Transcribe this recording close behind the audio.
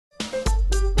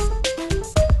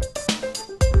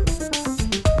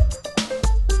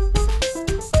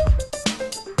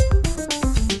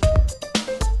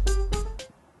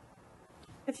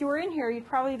you'd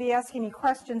probably be asking me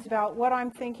questions about what I'm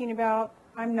thinking about.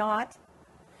 I'm not.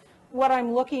 What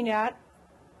I'm looking at,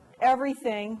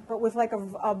 everything, but with like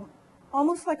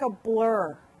almost like a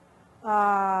blur.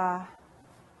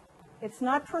 It's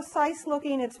not precise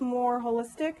looking, it's more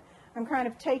holistic. I'm kind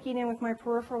of taking in with my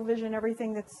peripheral vision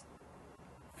everything that's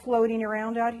floating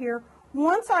around out here.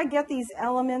 Once I get these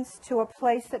elements to a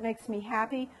place that makes me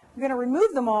happy, I'm going to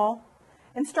remove them all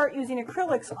and start using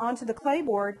acrylics onto the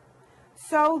clayboard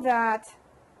so that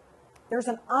there's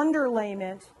an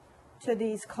underlayment to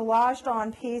these collaged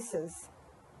on pieces.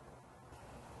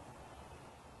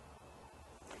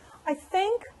 I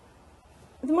think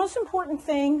the most important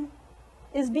thing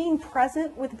is being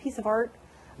present with a piece of art.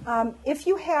 If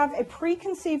you have a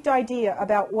preconceived idea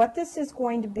about what this is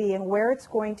going to be and where it's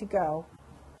going to go,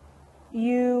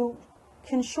 you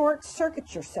can short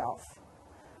circuit yourself.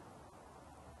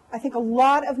 I think a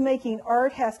lot of making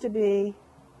art has to be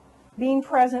being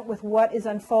present with what is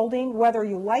unfolding, whether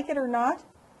you like it or not,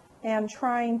 and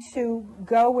trying to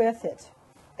go with it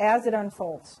as it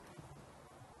unfolds.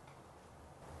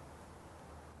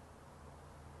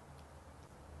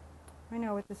 I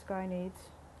know what this guy needs.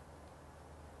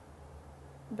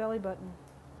 Belly button.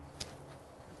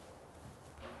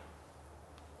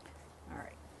 All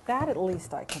right, that at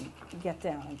least I can get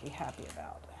down and be happy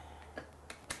about.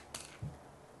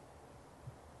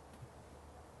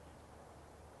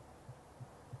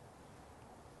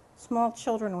 Small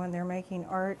children, when they're making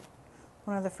art,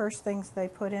 one of the first things they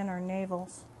put in are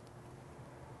navels.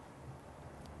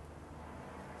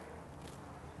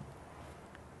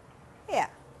 Yeah.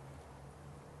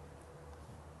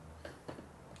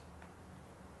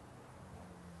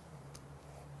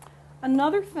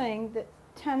 Another thing that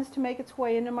tends to make its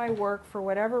way into my work for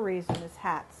whatever reason is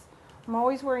hats. I'm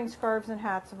always wearing scarves and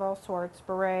hats of all sorts,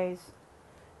 berets,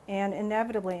 and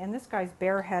inevitably, and this guy's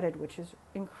bareheaded, which is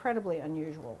incredibly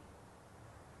unusual.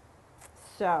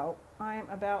 So I'm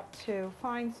about to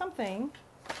find something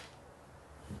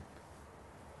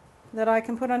that I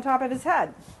can put on top of his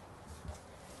head.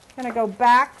 I'm going to go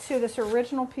back to this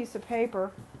original piece of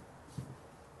paper,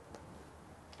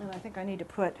 and I think I need to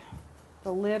put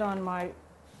the lid on my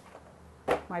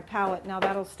palette. Now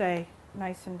that'll stay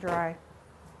nice and dry.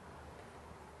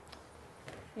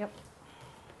 Yep.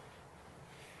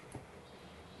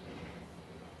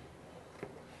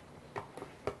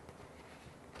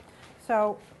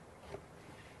 So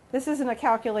this isn't a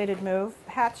calculated move.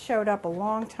 Hats showed up a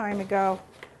long time ago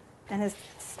and has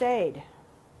stayed.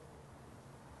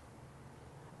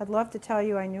 I'd love to tell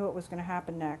you I knew it was going to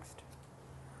happen next,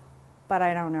 but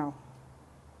I don't know.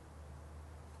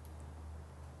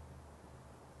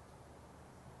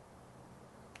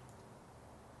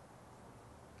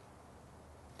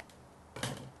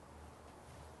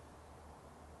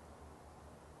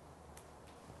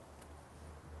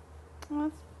 Well,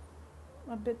 that's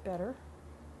a bit better.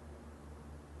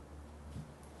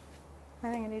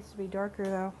 I think it needs to be darker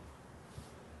though.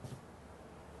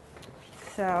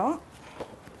 So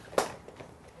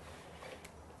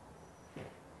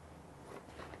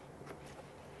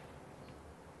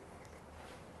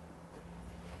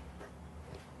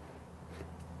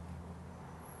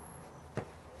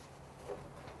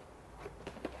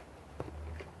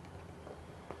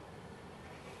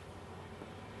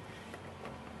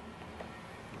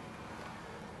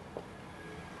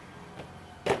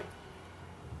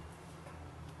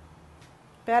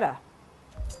better.